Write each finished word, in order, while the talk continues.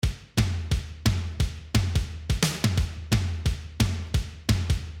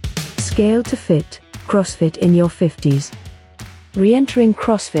Scale to Fit, CrossFit in your 50s. Re-entering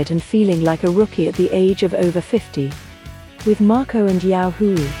CrossFit and feeling like a rookie at the age of over 50. With Marco and Yao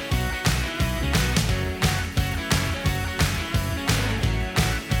Hui.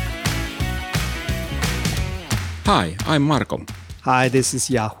 Hi, I'm Marco. Hi, this is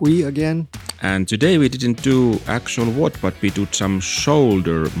Yao Hui again. And today we didn't do actual WOD, but we did some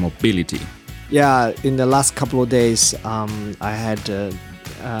shoulder mobility. Yeah, in the last couple of days, I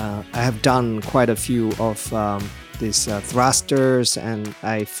have done quite a few of these thrusters, and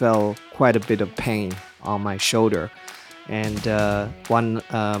I felt quite a bit of pain on my shoulder. And one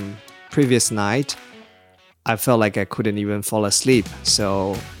previous night, I felt like I couldn't even fall asleep.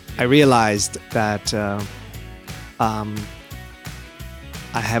 So I realized that I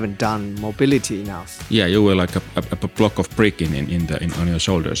haven't done mobility enough. Yeah, you were like a block of brick on your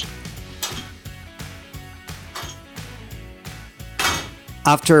shoulders.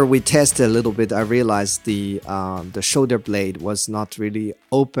 After we tested a little bit, I realized the shoulder blade was not really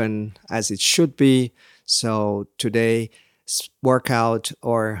open as it should be. So today's workout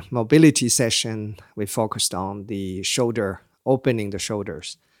or mobility session, we focused on the shoulder, opening the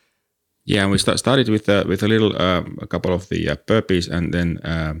shoulders. Yeah, and we started with a couple of the burpees, and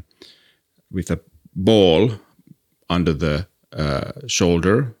then with a ball under the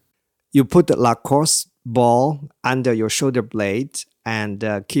shoulder. You put the Lacoste ball under your shoulder blade and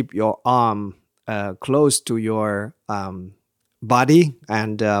keep your arm close to your body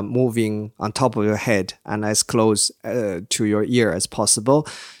and moving on top of your head and as close to your ear as possible.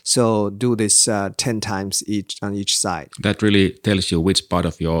 So do this 10 times on each side. That really tells you which part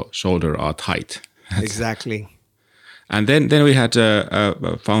of your shoulder are tight. Exactly. And then we had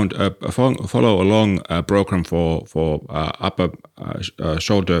found a follow-along program for upper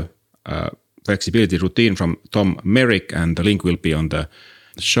shoulder flexibility routine from Tom Merrick, and the link will be on the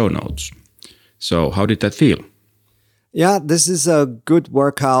show notes. So how did that feel? Yeah, this is a good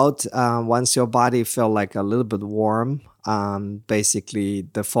workout. Once your body felt like a little bit warm, basically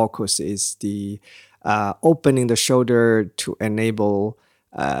the focus is the opening the shoulder to enable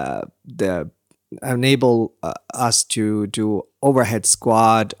us to do overhead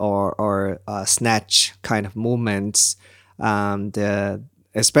squat or snatch kind of movements.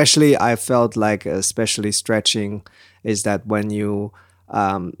 Especially, I felt like especially stretching is that when you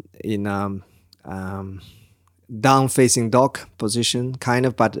down facing dog position, kind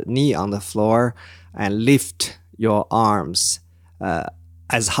of, but knee on the floor, and lift your arms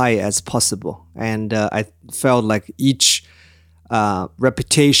as high as possible. And I felt like each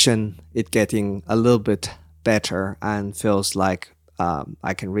repetition, it getting a little bit better and feels like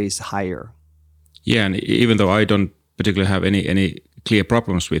I can raise higher. Yeah, and even though I don't particularly have any clear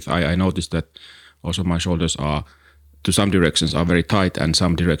problems with, I noticed that also my shoulders are, to some directions, are very tight, and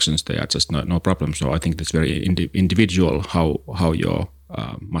some directions they are just no problem. So I think that's very individual how your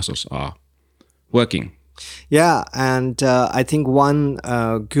muscles are working. Yeah, and I think one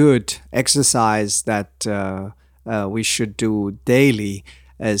good exercise that we should do daily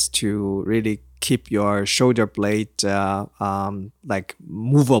is to really keep your shoulder blade like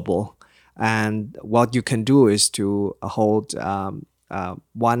movable. And what you can do is to hold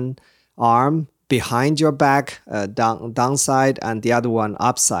one arm behind your back, downside, and the other one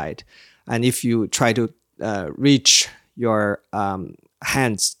upside. And if you try to reach your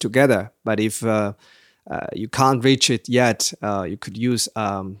hands together, but if you can't reach it yet, you could use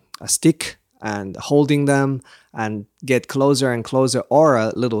a stick and holding them and get closer and closer, or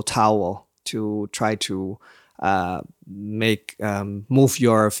a little towel to try to move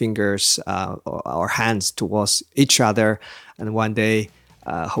your fingers or hands towards each other, and one day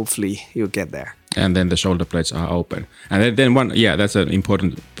hopefully you'll get there. And then the shoulder blades are open. And then one, yeah, that's an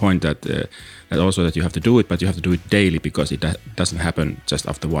important point that also that you have to do it, but you have to do it daily, because it doesn't happen just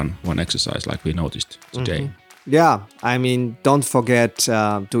after one exercise like we noticed today. Mm-hmm. Yeah, I mean, don't forget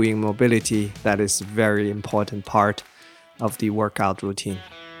doing mobility. That is a very important part of the workout routine.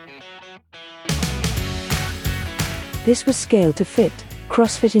 This was Scale to Fit,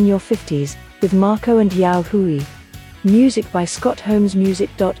 CrossFit in your 50s, with Marco and Yao Hui. Music by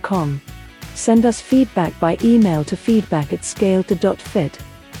scottholmesmusic.com. Send us feedback by email to feedback@scale2.fit.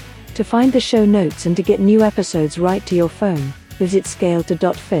 To find the show notes and to get new episodes right to your phone, visit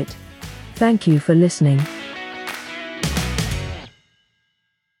scale2.fit. Thank you for listening.